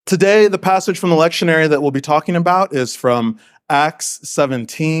Today, the passage from the lectionary that we'll be talking about is from Acts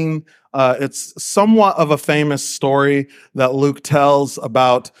 17. It's somewhat of a famous story that Luke tells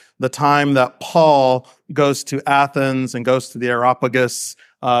about the time that Paul goes to Athens and goes to the Areopagus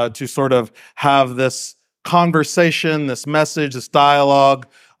to sort of have this conversation, this message, this dialogue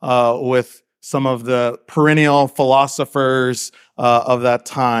with some of the perennial philosophers of that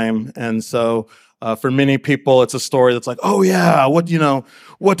time. And so for many people, it's a story that's like, oh yeah,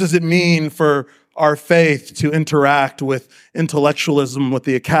 what does it mean for our faith to interact with intellectualism, with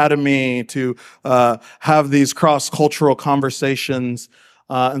the academy, to have these cross-cultural conversations.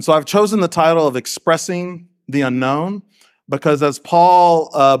 And so I've chosen the title of Expressing the Unknown, because as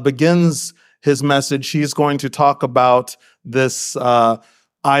Paul begins his message, he's going to talk about this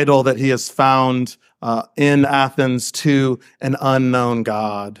idol that he has found in Athens to an unknown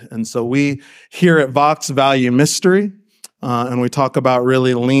God. And so we here at Vox value mystery, and we talk about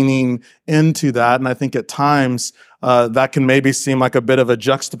really leaning into that. And I think at times that can maybe seem like a bit of a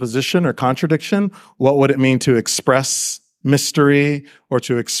juxtaposition or contradiction. What would it mean to express mystery or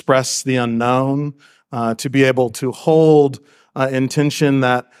to express the unknown? To be able to hold in tension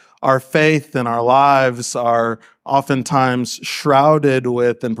that our faith and our lives are oftentimes shrouded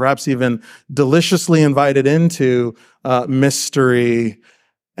with and perhaps even deliciously invited into mystery.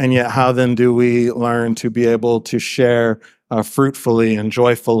 And yet, how then do we learn to be able to share fruitfully and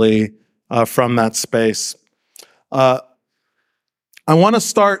joyfully from that space? I want to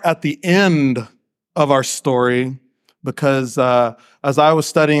start at the end of our story because as I was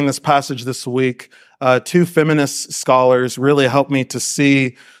studying this passage this week, two feminist scholars really helped me to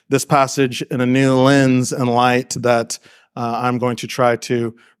see this passage in a new lens and light that I'm going to try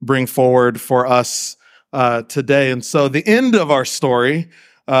to bring forward for us today. And so the end of our story,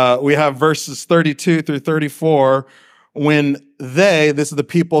 we have verses 32 through 34, when this is the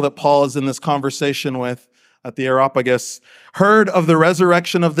people that Paul is in this conversation with at the Areopagus, heard of the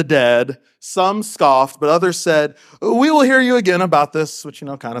resurrection of the dead. Some scoffed, but others said, we will hear you again about this, which,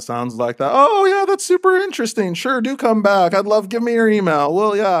 kind of sounds like that. Oh, yeah, that's super interesting. Sure, do come back. Give me your email.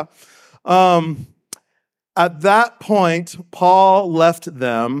 Well, yeah. At that point, Paul left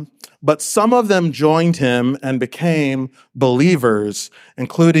them, but some of them joined him and became believers,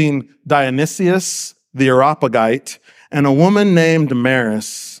 including Dionysius the Areopagite and a woman named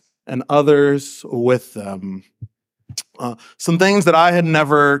Damaris, and others with them. Some things that I had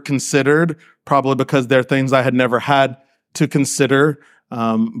never considered, probably because they're things I had never had to consider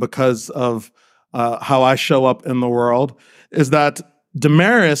because of how I show up in the world, is that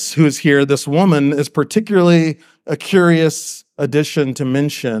Damaris, who is here, this woman, is particularly a curious addition to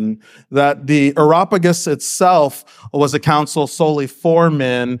mention. That the Areopagus itself was a council solely for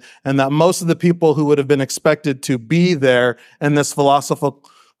men, and that most of the people who would have been expected to be there in this philosophical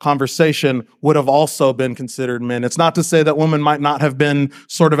conversation would have also been considered men. It's not to say that women might not have been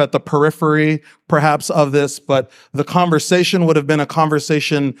sort of at the periphery, perhaps, of this, but the conversation would have been a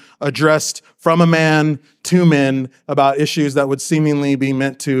conversation addressed from a man to men about issues that would seemingly be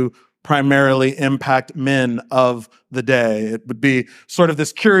meant to primarily impact men of the day. It would be sort of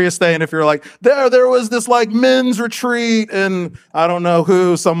this curious thing. And if you're like, there was this men's retreat, and I don't know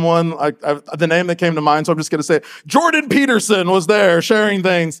who, the name that came to mind, so I'm just going to say Jordan Peterson was there sharing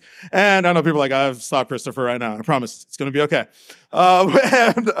things. And I know people are like, I've stopped Christopher right now. I promise it's going to be okay.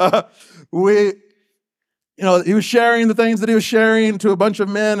 He was sharing the things that he was sharing to a bunch of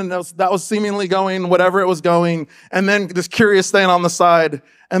men, and that was seemingly going whatever it was going. And then this curious thing on the side,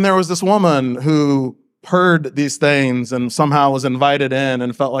 and there was this woman who heard these things and somehow was invited in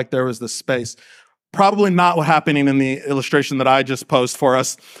and felt like there was this space. Probably not what's happening in the illustration that I just posed for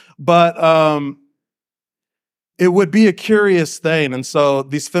us, but it would be a curious thing. And so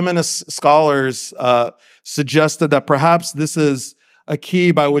these feminist scholars suggested that perhaps this is a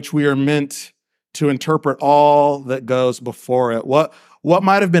key by which we are meant to interpret all that goes before it. What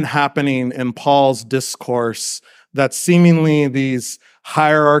might have been happening in Paul's discourse that seemingly these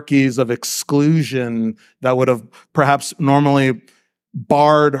hierarchies of exclusion that would have perhaps normally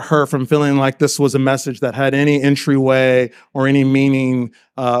barred her from feeling like this was a message that had any entryway or any meaning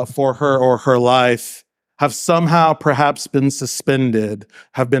for her or her life, have somehow perhaps been suspended,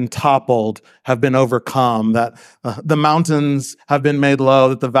 have been toppled, have been overcome, that the mountains have been made low,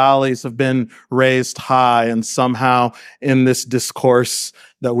 that the valleys have been raised high, and somehow in this discourse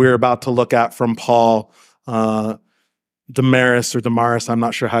that we're about to look at from Paul, Damaris, I'm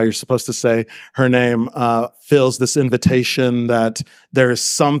not sure how you're supposed to say her name, feels this invitation that there is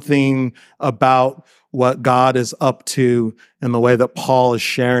something about what God is up to in the way that Paul is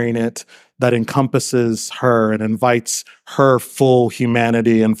sharing it that encompasses her and invites her full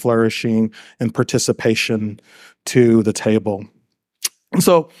humanity and flourishing and participation to the table. And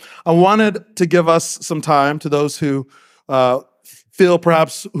so I wanted to give us some time to those who feel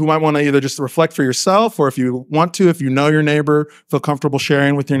perhaps who might want to either just reflect for yourself, or if you want to, if you know your neighbor, feel comfortable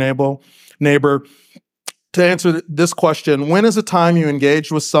sharing with your neighbor, to answer this question: when is a time you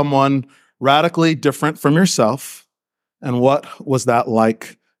engaged with someone radically different from yourself, and what was that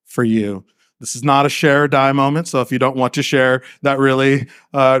like for you? This is not a share or die moment, so if you don't want to share that really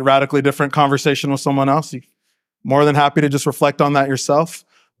radically different conversation with someone else, you're more than happy to just reflect on that yourself.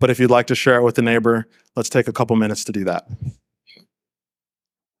 But if you'd like to share it with a neighbor, let's take a couple minutes to do that.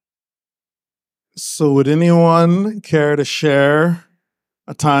 So would anyone care to share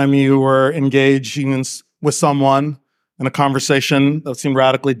a time you were engaging with someone in a conversation that seemed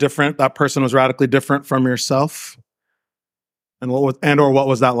radically different, that person was radically different from yourself? And what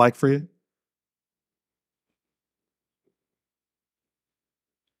was that like for you?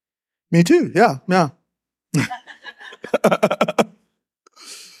 Me too, yeah.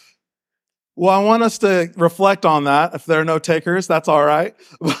 Well, I want us to reflect on that. If there are no takers, that's all right.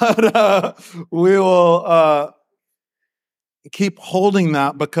 But we will keep holding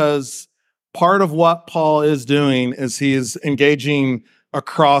that, because part of what Paul is doing is he is engaging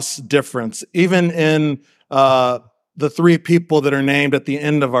across difference. Even in the three people that are named at the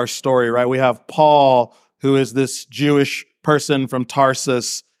end of our story, right? We have Paul, who is this Jewish person from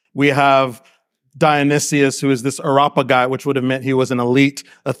Tarsus. We have Dionysius, who is this Areopagite, which would have meant he was an elite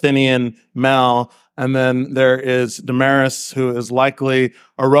Athenian male. And then there is Damaris, who is likely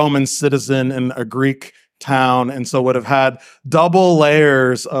a Roman citizen in a Greek town, and so would have had double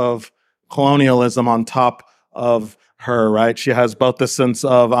layers of colonialism on top of her, right? She has both the sense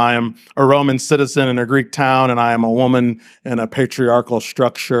of, I am a Roman citizen in a Greek town, and I am a woman in a patriarchal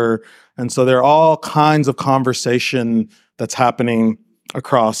structure. And so there are all kinds of conversation that's happening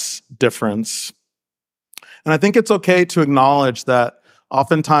across difference. And I think it's okay to acknowledge that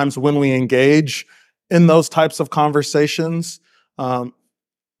oftentimes when we engage in those types of conversations,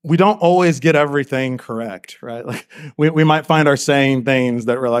 we don't always get everything correct, right? Like we might find our saying things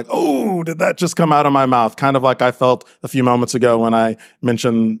that we're like, oh, did that just come out of my mouth? Kind of like I felt a few moments ago when I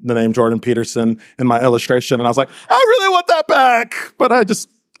mentioned the name Jordan Peterson in my illustration. And I was like, I really want that back, but I just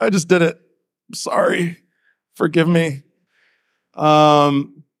did it. Sorry. Forgive me.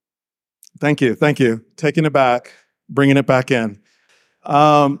 Thank you. Taking it back, bringing it back in.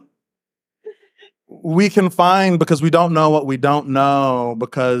 We can find, because we don't know what we don't know,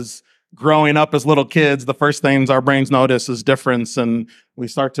 because growing up as little kids, the first things our brains notice is difference, and we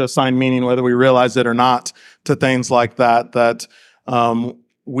start to assign meaning, whether we realize it or not, to things like that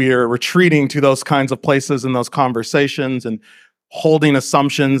we're retreating to those kinds of places and those conversations and holding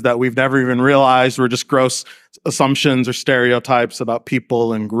assumptions that we've never even realized were just gross assumptions or stereotypes about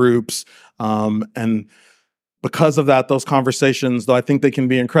people and groups. And because of that, those conversations, though I think they can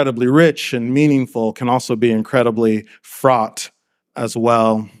be incredibly rich and meaningful, can also be incredibly fraught as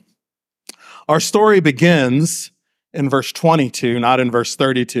well. Our story begins in verse 22, not in verse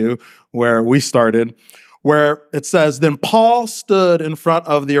 32, where we started, where it says, "Then Paul stood in front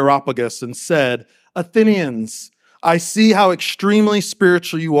of the Areopagus and said, 'Athenians, I see how extremely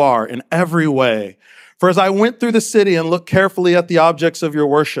spiritual you are in every way. For as I went through the city and looked carefully at the objects of your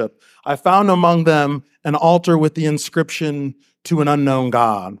worship, I found among them an altar with the inscription, to an unknown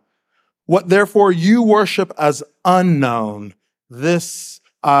God. What therefore you worship as unknown, this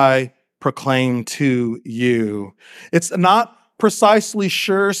I proclaim to you.'" It's not precisely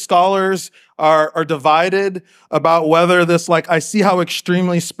sure. Scholars are divided about whether this, like, "I see how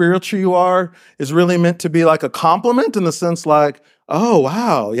extremely spiritual you are," is really meant to be like a compliment, in the sense like, oh,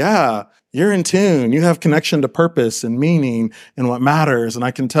 wow, yeah, you're in tune. You have connection to purpose and meaning and what matters. And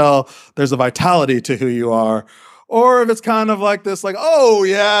I can tell there's a vitality to who you are. Or if it's kind of like this, like, oh,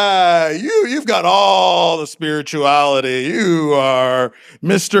 yeah, you've got all the spirituality. You are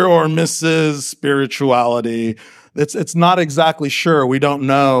Mr. or Mrs. Spirituality. It's not exactly sure. We don't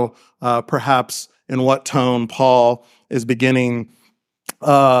know perhaps in what tone Paul is beginning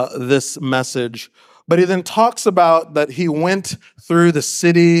this message. But he then talks about that he went through the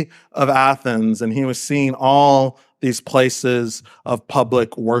city of Athens and he was seeing all these places of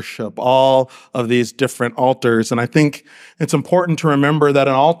public worship, all of these different altars. And I think it's important to remember that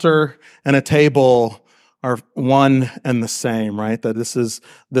an altar and a table are one and the same, right? That this is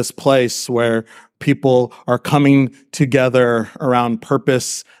this place where people are coming together around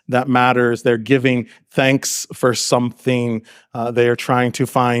purpose that matters. They're giving thanks for something. They are trying to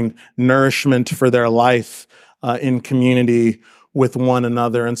find nourishment for their life in community with one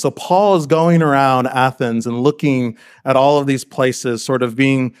another. And so Paul is going around Athens and looking at all of these places, sort of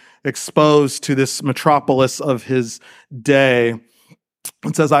being exposed to this metropolis of his day.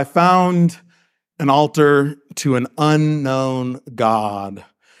 It says, I found an altar to an unknown God.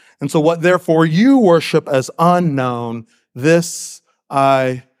 And so what therefore you worship as unknown, this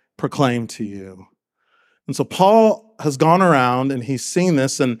I proclaim to you. And so Paul has gone around and he's seen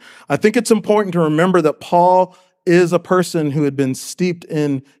this. And I think it's important to remember that Paul is a person who had been steeped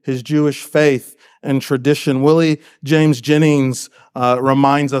in his Jewish faith and tradition. Willie James Jennings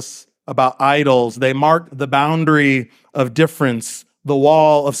reminds us about idols. They mark the boundary of difference, the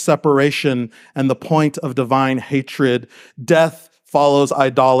wall of separation, and the point of divine hatred. Death follows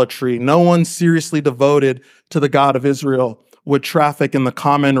idolatry. No one seriously devoted to the God of Israel would traffic in the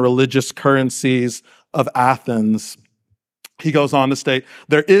common religious currencies of Athens. He goes on to state,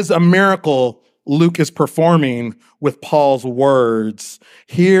 there is a miracle Luke is performing with Paul's words.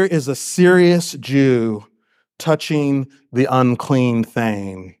 Here is a serious Jew touching the unclean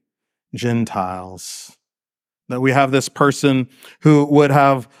thing, Gentiles. That we have this person who would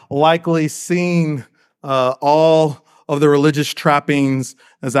have likely seen all of the religious trappings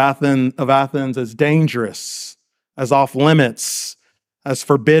of Athens as dangerous, as off limits, as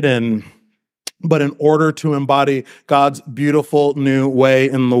forbidden. But in order to embody God's beautiful new way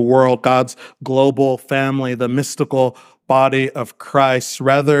in the world, God's global family, the mystical body of Christ,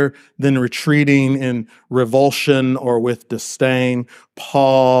 rather than retreating in revulsion or with disdain,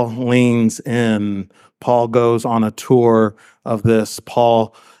 Paul leans in. Paul goes on a tour of this.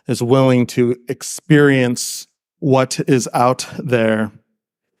 Paul is willing to experience what is out there.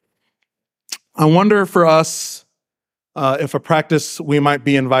 I wonder for us if a practice we might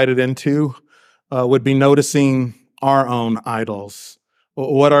be invited into would be noticing our own idols.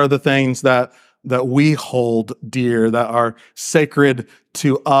 What are the things that we hold dear, that are sacred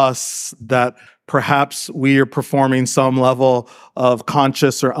to us, that perhaps we are performing some level of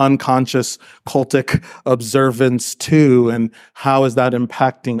conscious or unconscious cultic observance to, and how is that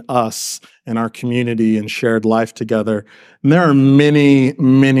impacting us in our community and shared life together? And there are many,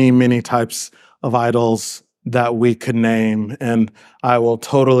 many, many types of idols that we could name, and I will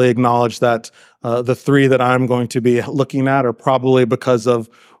totally acknowledge that the three that I'm going to be looking at are probably because of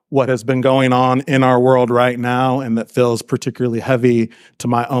what has been going on in our world right now, and that feels particularly heavy to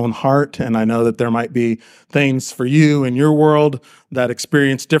my own heart. And I know that there might be things for you in your world that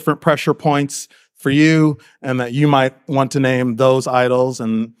experience different pressure points for you, and that you might want to name those idols,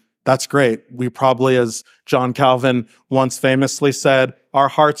 and that's great. We probably, as John Calvin once famously said, our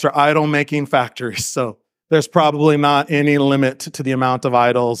hearts are idol-making factories, so there's probably not any limit to the amount of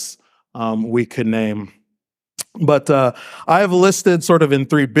idols we could name. But I have listed sort of in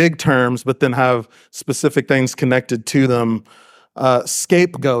three big terms, but then have specific things connected to them.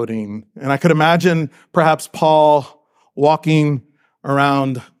 Scapegoating. And I could imagine perhaps Paul walking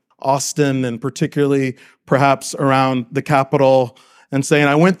around Austin, and particularly perhaps around the Capitol, and saying,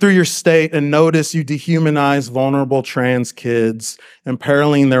 I went through your state and noticed you dehumanize vulnerable trans kids,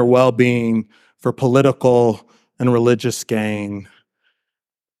 imperiling their well-being for political and religious gain.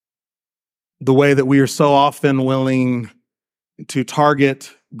 The way that we are so often willing to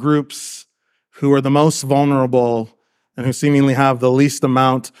target groups who are the most vulnerable and who seemingly have the least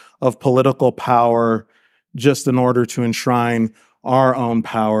amount of political power just in order to enshrine our own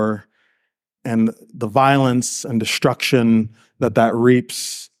power, and the violence and destruction that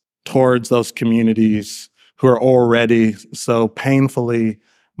reaps towards those communities who are already so painfully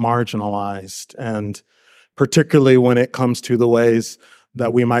marginalized, and particularly when it comes to the ways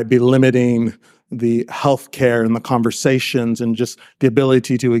that we might be limiting the healthcare and the conversations and just the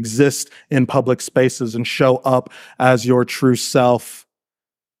ability to exist in public spaces and show up as your true self.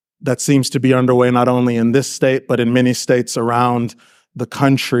 That seems to be underway not only in this state, but in many states around the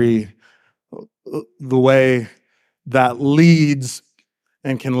country. The way that leads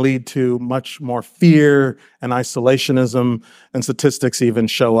and can lead to much more fear and isolationism, and statistics even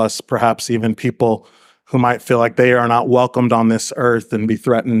show us perhaps even people who might feel like they are not welcomed on this earth and be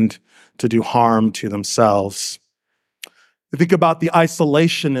threatened to do harm to themselves. I think about the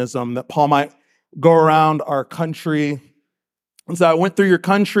isolationism that Paul might go around our country. And so I went through your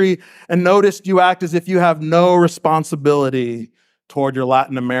country and noticed you act as if you have no responsibility toward your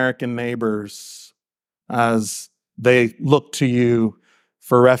Latin American neighbors as they look to you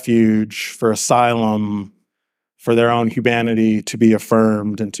for refuge, for asylum, for their own humanity to be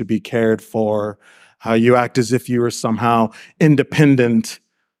affirmed and to be cared for. How you act as if you are somehow independent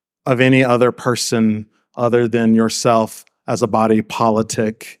of any other person other than yourself as a body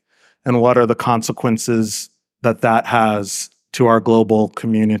politic. And what are the consequences that has to our global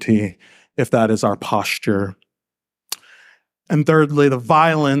community if that is our posture. And thirdly, the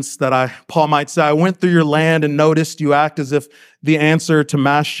violence that Paul might say, I went through your land and noticed you act as if the answer to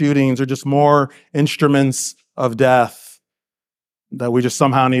mass shootings are just more instruments of death, that we just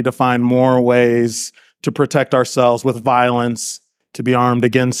somehow need to find more ways to protect ourselves with violence, to be armed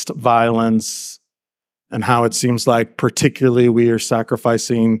against violence, and how it seems like particularly we are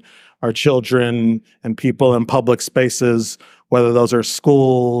sacrificing our children and people in public spaces, whether those are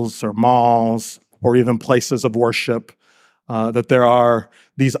schools or malls or even places of worship. That there are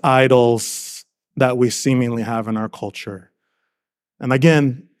these idols that we seemingly have in our culture. And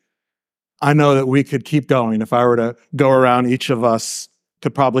again, I know that we could keep going. If I were to go around, each of us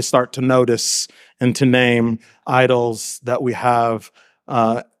could probably start to notice and to name idols that we have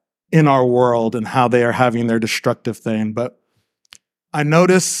in our world and how they are having their destructive thing. But I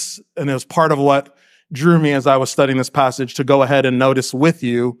notice, and it was part of what drew me as I was studying this passage to go ahead and notice with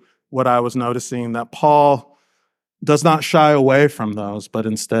you what I was noticing, that Paul does not shy away from those, but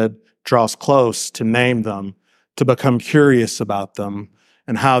instead draws close to name them, to become curious about them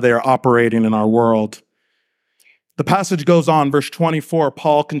and how they are operating in our world. The passage goes on, verse 24,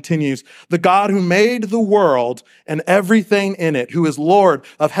 Paul continues, the God who made the world and everything in it, who is Lord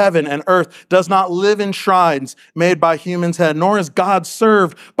of heaven and earth, does not live in shrines made by human's hand, nor is God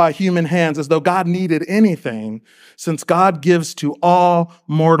served by human hands as though God needed anything, since God gives to all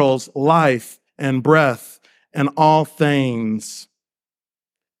mortals life and breath and all things.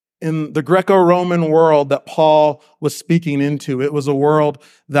 In the Greco-Roman world that Paul was speaking into, it was a world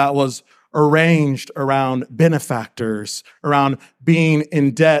that was arranged around benefactors, around being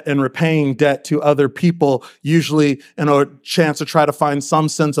in debt and repaying debt to other people, usually in a chance to try to find some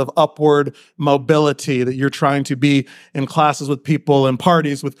sense of upward mobility, that you're trying to be in classes with people and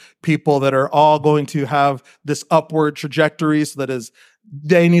parties with people that are all going to have this upward trajectory, so that as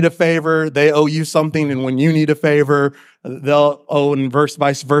they need a favor, they owe you something, and when you need a favor, they'll owe and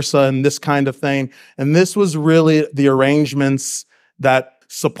vice versa, and this kind of thing. And this was really the arrangements that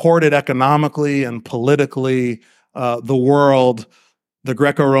supported economically and politically the world, the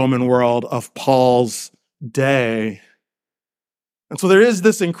Greco-Roman world of Paul's day. And so there is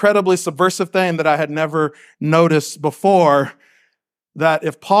this incredibly subversive thing that I had never noticed before, that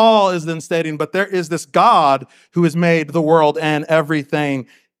if Paul is then stating, but there is this God who has made the world and everything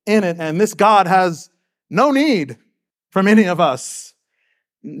in it, and this God has no need from any of us.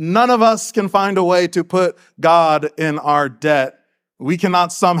 None of us can find a way to put God in our debt. We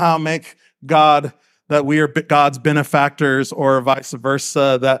cannot somehow make God, that we are God's benefactors or vice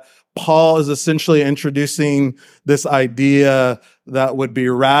versa, that Paul is essentially introducing this idea that would be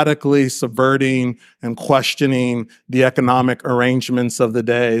radically subverting and questioning the economic arrangements of the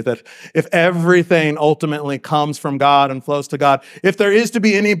day, that if everything ultimately comes from God and flows to God, if there is to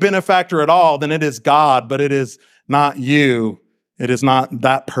be any benefactor at all, then it is God, but it is not you. It is not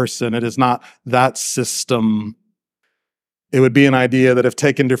that person. It is not that system. It would be an idea that if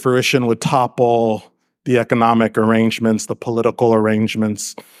taken to fruition would topple the economic arrangements, the political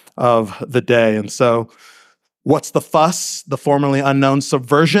arrangements of the day. And so what's the fuss? The formerly unknown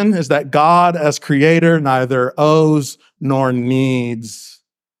subversion is that God as creator neither owes nor needs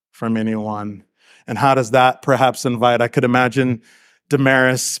from anyone. And how does that perhaps invite? I could imagine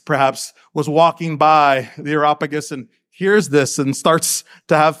Damaris perhaps was walking by the Areopagus and hears this and starts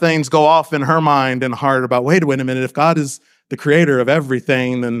to have things go off in her mind and heart about, wait a minute, if God is the creator of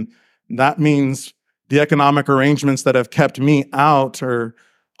everything, then that means the economic arrangements that have kept me out are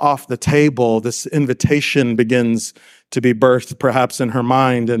off the table. This invitation begins to be birthed perhaps in her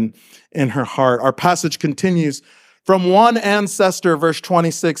mind and in her heart. Our passage continues. From one ancestor, verse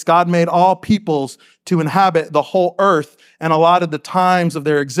 26, God made all peoples to inhabit the whole earth and allotted the times of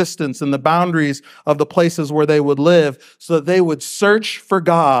their existence and the boundaries of the places where they would live, so that they would search for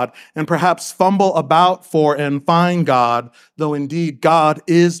God and perhaps fumble about for and find God, though indeed God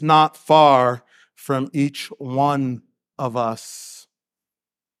is not far from each one of us.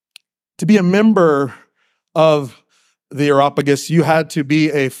 To be a member of the Areopagus, you had to be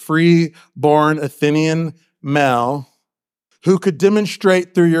a free-born Athenian male who could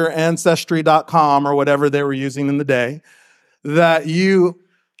demonstrate through your ancestry.com or whatever they were using in the day that you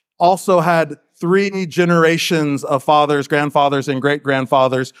also had 3 generations of fathers, grandfathers, and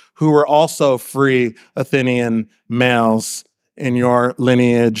great-grandfathers who were also free Athenian males in your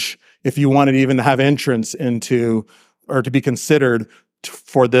lineage, if you wanted even to have entrance into or to be considered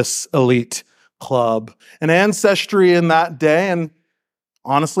for this elite club. And ancestry in that day, and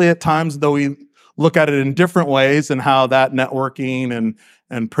honestly at times, though we look at it in different ways and how that networking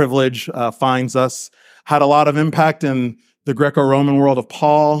and privilege finds us, had a lot of impact in the Greco-Roman world of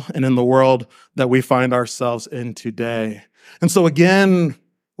Paul and in the world that we find ourselves in today. And so again,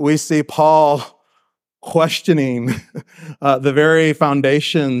 we see Paul questioning the very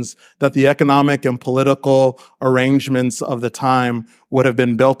foundations that the economic and political arrangements of the time would have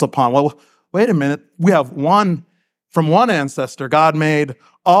been built upon. Well, wait a minute. We have from one ancestor, God made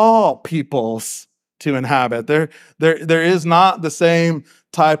all peoples to inhabit. There is not the same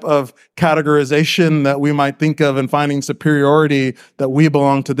type of categorization that we might think of in finding superiority, that we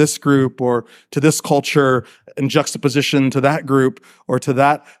belong to this group or to this culture in juxtaposition to that group or to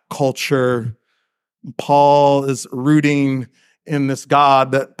that culture. Paul is rooting in this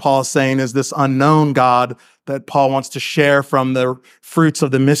God that Paul is saying is this unknown God that Paul wants to share from the fruits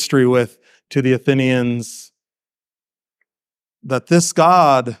of the mystery with to the Athenians. That this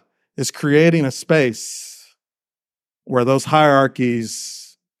God is creating a space where those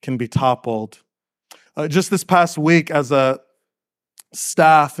hierarchies can be toppled. Just this past week, as a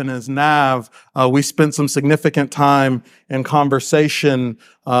staff and as NAV, we spent some significant time in conversation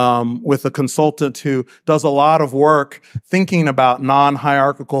with a consultant who does a lot of work thinking about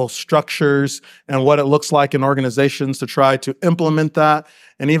non-hierarchical structures and what it looks like in organizations to try to implement that,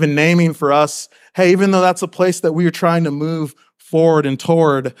 and even naming for us, hey, even though that's a place that we are trying to move forward and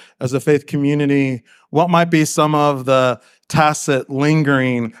toward as a faith community, what might be some of the tacit,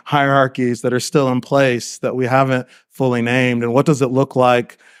 lingering hierarchies that are still in place that we haven't fully named? And what does it look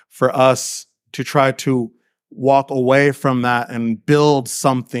like for us to try to walk away from that and build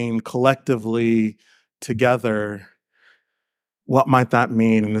something collectively together? What might that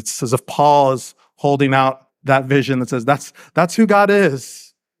mean? And it's as if Paul is holding out that vision that says that's who God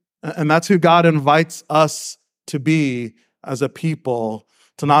is. And that's who God invites us to be as a people,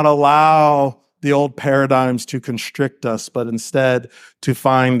 to not allow the old paradigms to constrict us, but instead to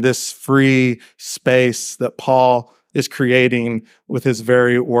find this free space that Paul is creating with his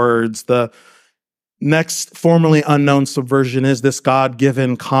very words. The next formerly unknown subversion is this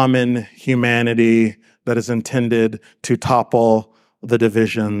God-given common humanity that is intended to topple the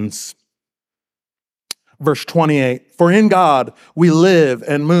divisions. Verse 28, for in God we live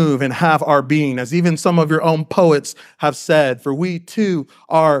and move and have our being, as even some of your own poets have said, for we too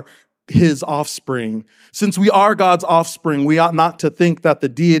are his offspring. Since we are God's offspring, we ought not to think that the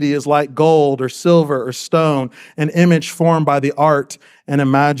deity is like gold or silver or stone, an image formed by the art and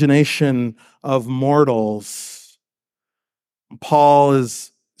imagination of mortals. Paul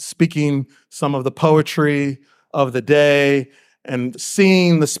is speaking some of the poetry of the day and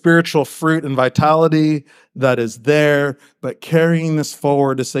seeing the spiritual fruit and vitality that is there, but carrying this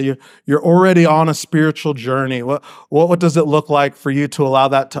forward to say you're already on a spiritual journey. What does it look like for you to allow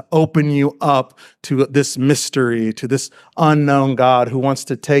that to open you up to this mystery, to this unknown God who wants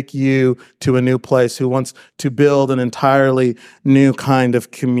to take you to a new place, who wants to build an entirely new kind of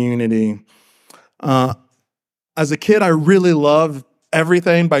community? As a kid, I really loved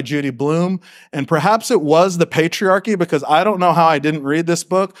Everything by Judy Blume, and perhaps it was The Patriarchy, because I don't know how I didn't read this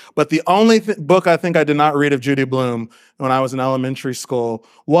book, but the only book I think I did not read of Judy Blume when I was in elementary school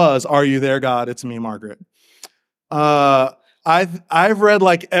was Are You There, God? It's Me, Margaret. I've read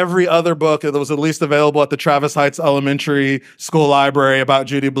like every other book that was at least available at the Travis Heights Elementary School Library about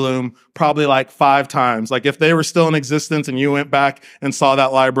Judy Blume, probably like 5 times. Like if they were still in existence and you went back and saw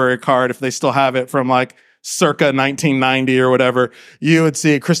that library card, if they still have it from like circa 1990 or whatever, you would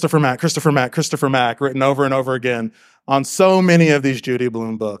see Christopher Mack written over and over again on so many of these Judy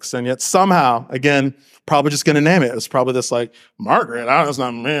Blume books. And yet somehow, again, probably just going to name it. It's probably this like, Margaret, that's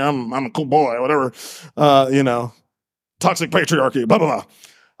not me. I'm a cool boy, whatever. Toxic patriarchy, blah, blah,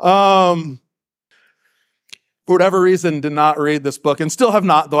 blah. For whatever reason, did not read this book and still have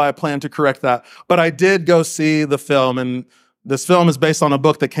not, though I plan to correct that. But I did go see the film, and this film is based on a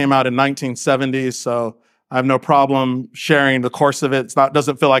book that came out in 1970, so I have no problem sharing the course of it.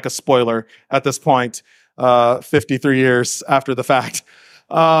 Doesn't feel like a spoiler at this point, 53 years after the fact.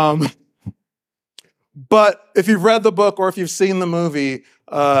 But if you've read the book or if you've seen the movie,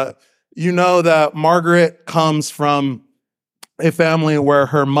 you know that Margaret comes from a family where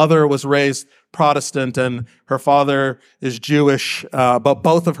her mother was raised Protestant and her father is Jewish, but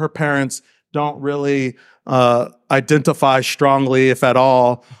both of her parents don't really identify strongly, if at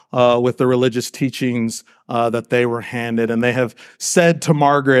all, with the religious teachings that they were handed. And they have said to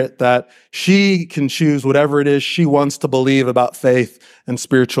Margaret that she can choose whatever it is she wants to believe about faith and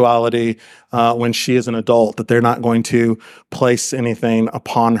spirituality. when she is an adult, that they're not going to place anything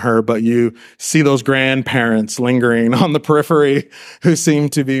upon her, but you see those grandparents lingering on the periphery who seem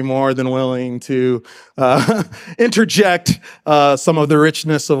to be more than willing to interject some of the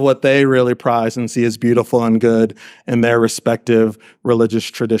richness of what they really prize and see as beautiful and good in their respective religious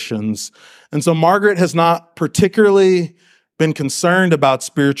traditions. And so Margaret has not particularly been concerned about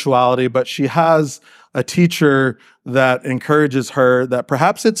spirituality, but she has a teacher that encourages her that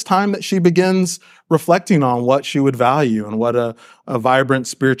perhaps it's time that she begins reflecting on what she would value and what a vibrant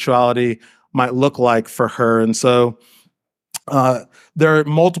spirituality might look like for her. And so there are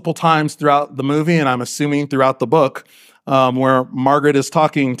multiple times throughout the movie, and I'm assuming throughout the book, where Margaret is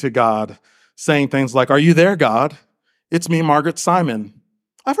talking to God, saying things like, "Are you there, God? It's me, Margaret Simon.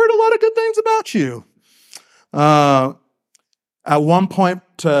 I've heard a lot of good things about you." At one point,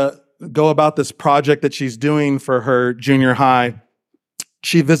 to go about this project that she's doing for her junior high,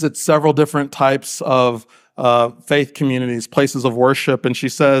 she visits several different types of faith communities, places of worship. And she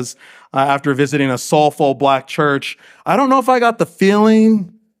says, after visiting a soulful Black church, "I don't know if I got the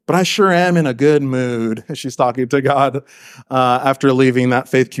feeling, but I sure am in a good mood." She's talking to God after leaving that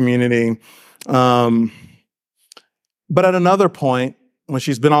faith community. But at another point, when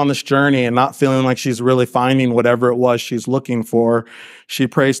she's been on this journey and not feeling like she's really finding whatever it was she's looking for, she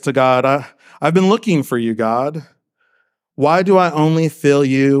prays to God, I've been looking for you, God. Why do I only feel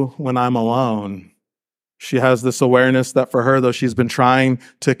you when I'm alone?" She has this awareness that for her, though she's been trying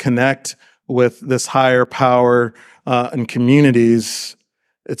to connect with this higher power and communities,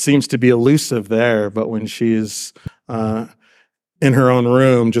 it seems to be elusive there. But when she's in her own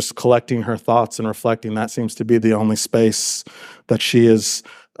room, just collecting her thoughts and reflecting, that seems to be the only space that she is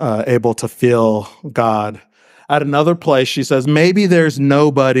able to feel God. At another place, she says, "Maybe there's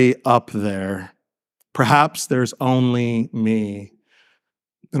nobody up there. Perhaps there's only me."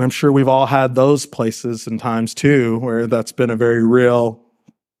 And I'm sure we've all had those places and times too, where that's been a very real,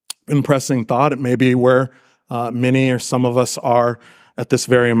 impressing thought. It may be where many or some of us are at this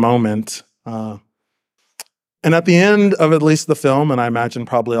very moment. And at the end of at least the film, and I imagine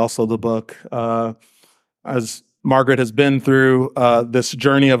probably also the book, as Margaret has been through this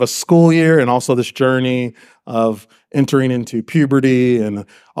journey of a school year and also this journey of entering into puberty and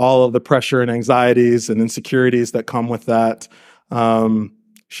all of the pressure and anxieties and insecurities that come with that,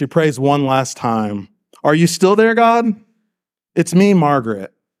 she prays one last time, "Are you still there, God? It's me,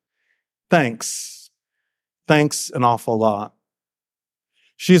 Margaret. Thanks. Thanks an awful lot."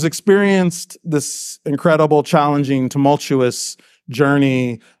 She's experienced this incredible, challenging, tumultuous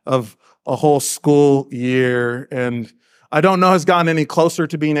journey of a whole school year. And I don't know has gotten any closer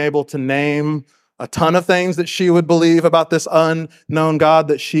to being able to name a ton of things that she would believe about this unknown God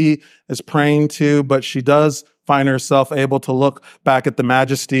that she is praying to, but she does find herself able to look back at the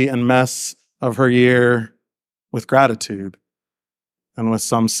majesty and mess of her year with gratitude and with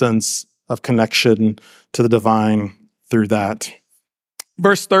some sense of connection to the divine through that.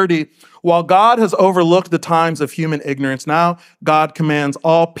 Verse 30, while God has overlooked the times of human ignorance, now God commands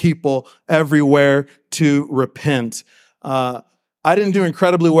all people everywhere to repent. I didn't do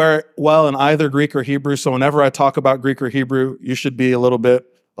incredibly well in either Greek or Hebrew, so whenever I talk about Greek or Hebrew, you should be a little bit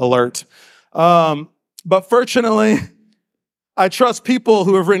alert. But fortunately, I trust people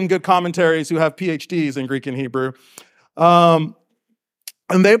who have written good commentaries who have PhDs in Greek and Hebrew.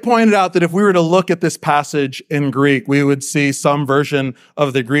 And they pointed out that if we were to look at this passage in Greek, we would see some version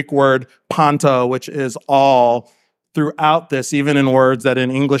of the Greek word panta, which is all, throughout this, even in words that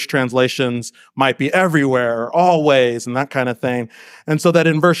in English translations might be everywhere, or always, and that kind of thing. And so that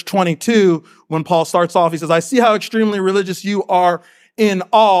in verse 22, when Paul starts off, he says, "I see how extremely religious you are in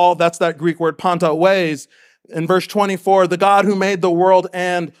all," that's that Greek word panta, ways. In verse 24, "the God who made the world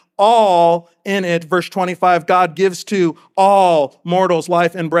and all in it." Verse 25, "God gives to all mortals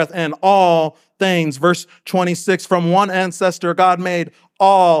life and breath and all things." Verse 26, "from one ancestor, God made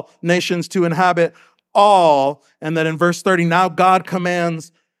all nations to inhabit all." And then in verse 30, "now God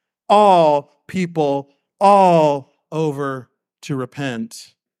commands all people all over to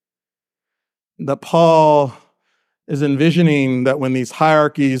repent." That Paul is envisioning that when these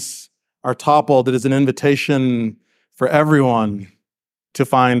hierarchies are toppled, it is an invitation for everyone to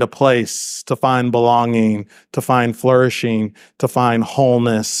find a place, to find belonging, to find flourishing, to find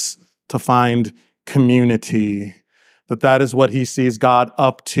wholeness, to find community. That is what he sees God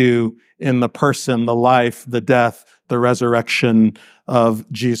up to in the person, the life, the death, the resurrection of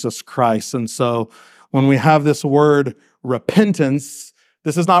Jesus Christ. And so when we have this word repentance,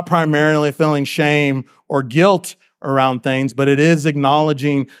 this is not primarily feeling shame or guilt around things, but it is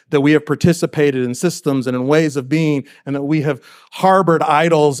acknowledging that we have participated in systems and in ways of being, and that we have harbored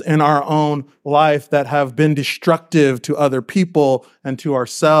idols in our own life that have been destructive to other people and to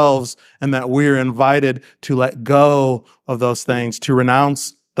ourselves, and that we're invited to let go of those things, to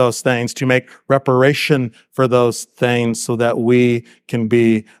renounce those things, to make reparation for those things so that we can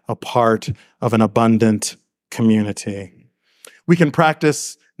be a part of an abundant community. We can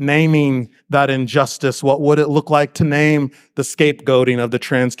practice naming that injustice. What would it look like to name the scapegoating of the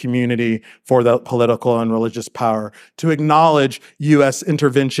trans community for the political and religious power? To acknowledge U.S.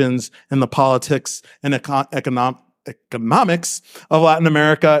 interventions in the politics and economics of Latin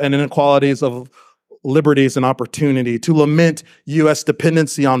America and inequalities of liberties and opportunity. To lament U.S.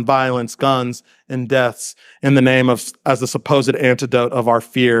 dependency on violence, guns, and deaths in the name of, as the supposed antidote of our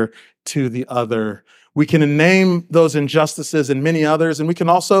fear to the other. We can name those injustices and many others, and we can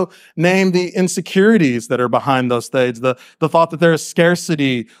also name the insecurities that are behind those things, the thought that there is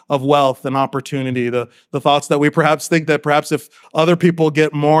scarcity of wealth and opportunity, the thoughts that we perhaps think that perhaps if other people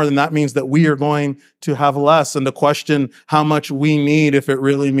get more, then that means that we are going to have less, and to question how much we need if it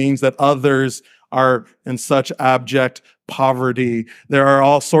really means that others are in such abject poverty. There are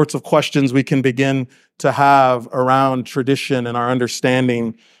all sorts of questions we can begin to have around tradition and our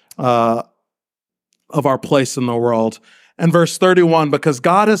understanding of our place in the world. And verse 31, because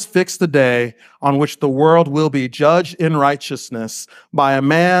God has fixed the day on which the world will be judged in righteousness by a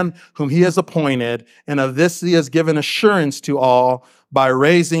man whom he has appointed, and of this he has given assurance to all by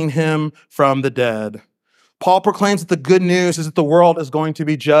raising him from the dead. Paul proclaims that the good news is that the world is going to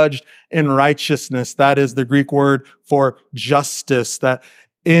be judged in righteousness. That is the Greek word for justice, that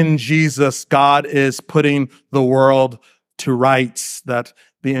in Jesus, God is putting the world to rights, that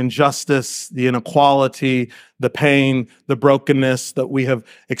the injustice, the inequality, the pain, the brokenness that we have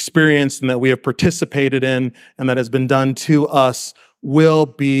experienced and that we have participated in and that has been done to us will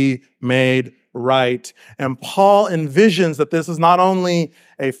be made right. And Paul envisions that this is not only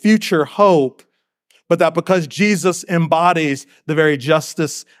a future hope, but that because Jesus embodies the very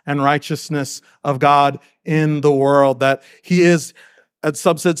justice and righteousness of God in the world, that he is, at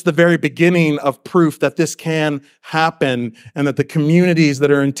some sense, the very beginning of proof that this can happen, and that the communities that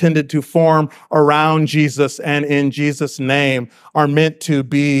are intended to form around Jesus and in Jesus' name are meant to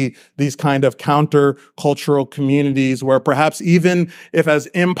be these kind of counter-cultural communities where perhaps even if as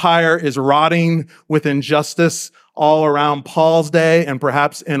empire is rotting with injustice all around Paul's day and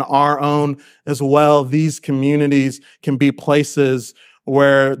perhaps in our own as well, these communities can be places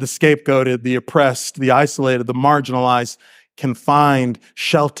where the scapegoated, the oppressed, the isolated, the marginalized can find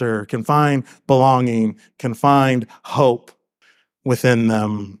shelter, can find belonging, can find hope within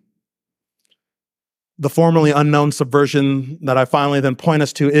them. The formerly unknown subversion that I finally then point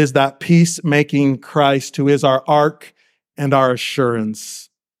us to is that peacemaking Christ, who is our ark and our assurance.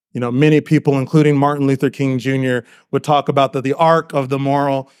 You know, many people, including Martin Luther King Jr., would talk about that the arc of the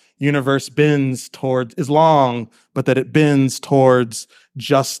moral universe bends towards, is long, but that it bends towards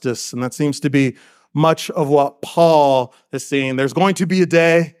justice. And that seems to be much of what Paul is seeing. There's going to be a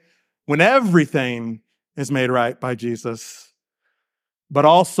day when everything is made right by Jesus. But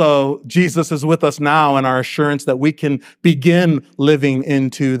also, Jesus is with us now in our assurance that we can begin living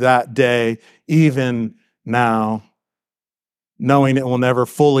into that day, even now, knowing it will never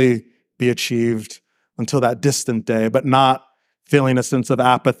fully be achieved until that distant day, but not feeling a sense of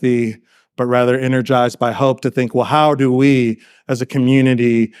apathy, but rather energized by hope to think, well, how do we as a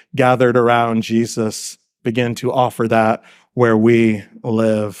community gathered around Jesus begin to offer that where we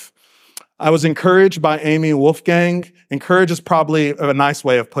live? I was encouraged by Amy Wolfgang. Encourage is probably a nice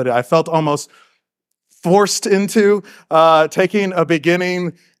way of putting it. I felt almost forced into taking a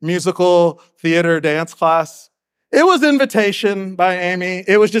beginning musical theater dance class. It was invitation by Amy.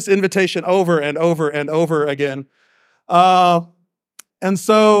 It was just invitation over and over and over again. And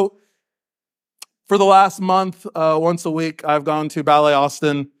so for the last month, once a week, I've gone to Ballet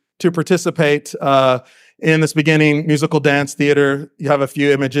Austin to participate in this beginning musical dance theater. You have a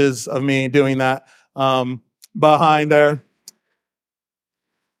few images of me doing that behind there.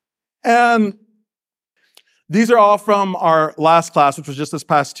 And these are all from our last class, which was just this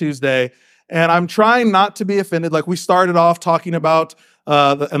past Tuesday. And I'm trying not to be offended. Like, we started off talking about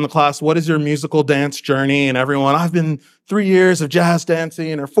in the class, what is your musical dance journey? And everyone, I've been 3 years of jazz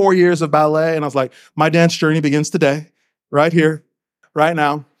dancing or 4 years of ballet. And I was like, my dance journey begins today, right here, right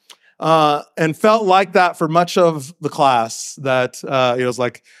now. And felt like that for much of the class, that it was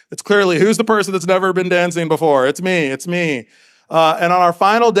like, it's clearly, who's the person that's never been dancing before? It's me. And on our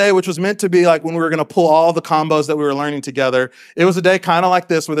final day, which was meant to be like when we were going to pull all the combos that we were learning together, it was a day kind of like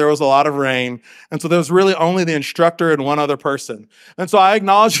this where there was a lot of rain. And so there was really only the instructor and one other person. And so I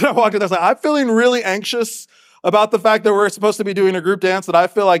acknowledged when I walked in, I was like, I'm feeling really anxious about the fact that we're supposed to be doing a group dance that I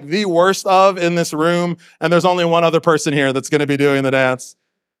feel like the worst of in this room. And there's only one other person here that's going to be doing the dance.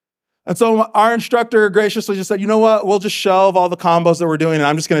 And so our instructor graciously just said, you know what, we'll just shelve all the combos that we're doing, and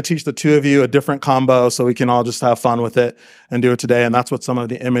I'm just going to teach the two of you a different combo so we can all just have fun with it and do it today. And that's what some of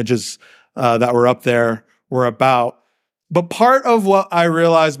the images that were up there were about. But part of what I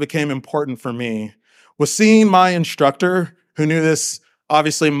realized became important for me was seeing my instructor, who knew this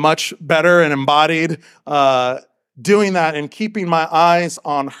obviously much better and embodied, doing that and keeping my eyes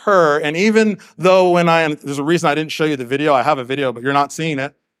on her. And even though there's a reason I didn't show you the video, I have a video, but you're not seeing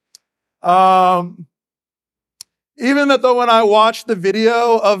it. Even that though when I watched the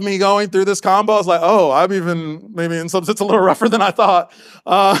video of me going through this combo, I was like, oh, I'm even maybe in some sense a little rougher than I thought,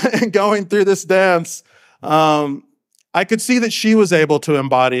 and going through this dance. I could see that she was able to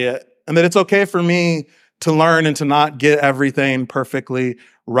embody it and that it's okay for me to learn and to not get everything perfectly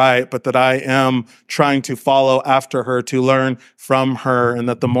right, but that I am trying to follow after her, to learn from her, and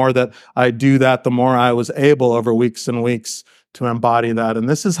that the more that I do that, the more I was able over weeks and weeks to embody that. And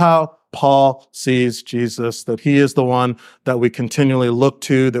this is how Paul sees Jesus, that he is the one that we continually look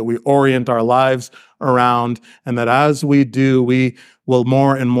to, that we orient our lives around, and that as we do, we will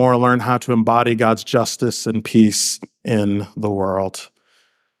more and more learn how to embody God's justice and peace in the world.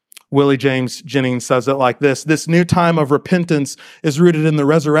 Willie James Jennings says it like this: this new time of repentance is rooted in the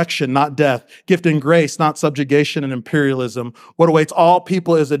resurrection, not death, gift and grace, not subjugation and imperialism. What awaits all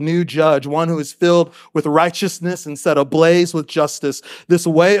people is a new judge, one who is filled with righteousness and set ablaze with justice. This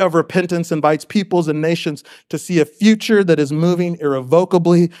way of repentance invites peoples and nations to see a future that is moving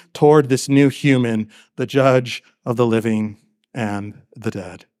irrevocably toward this new human, the judge of the living and the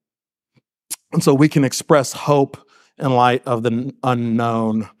dead. And so we can express hope in light of the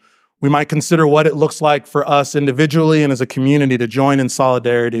unknown. We might consider what it looks like for us individually and as a community to join in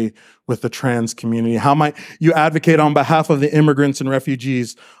solidarity with the trans community. How might you advocate on behalf of the immigrants and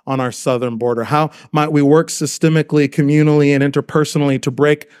refugees on our southern border? How might we work systemically, communally, and interpersonally to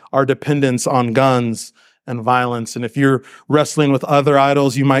break our dependence on guns and violence? And if you're wrestling with other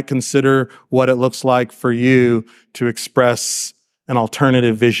idols, you might consider what it looks like for you to express an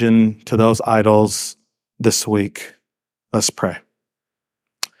alternative vision to those idols this week. Let's pray.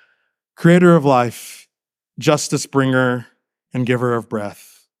 Creator of life, justice bringer, and giver of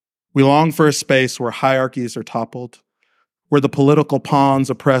breath, we long for a space where hierarchies are toppled, where the political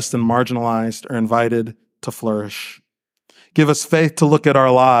pawns oppressed and marginalized are invited to flourish. Give us faith to look at our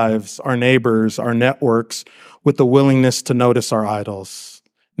lives, our neighbors, our networks, with the willingness to notice our idols,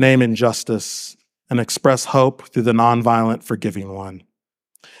 name injustice, and express hope through the nonviolent, forgiving one.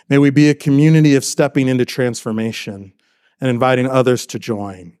 May we be a community of stepping into transformation and inviting others to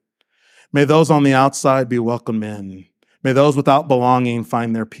join. May those on the outside be welcomed in. May those without belonging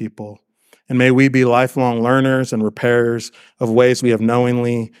find their people. And may we be lifelong learners and repairers of ways we have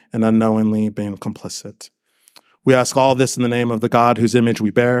knowingly and unknowingly been complicit. We ask all this in the name of the God whose image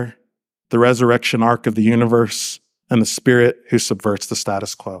we bear, the resurrection ark of the universe, and the Spirit who subverts the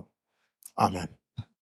status quo. Amen.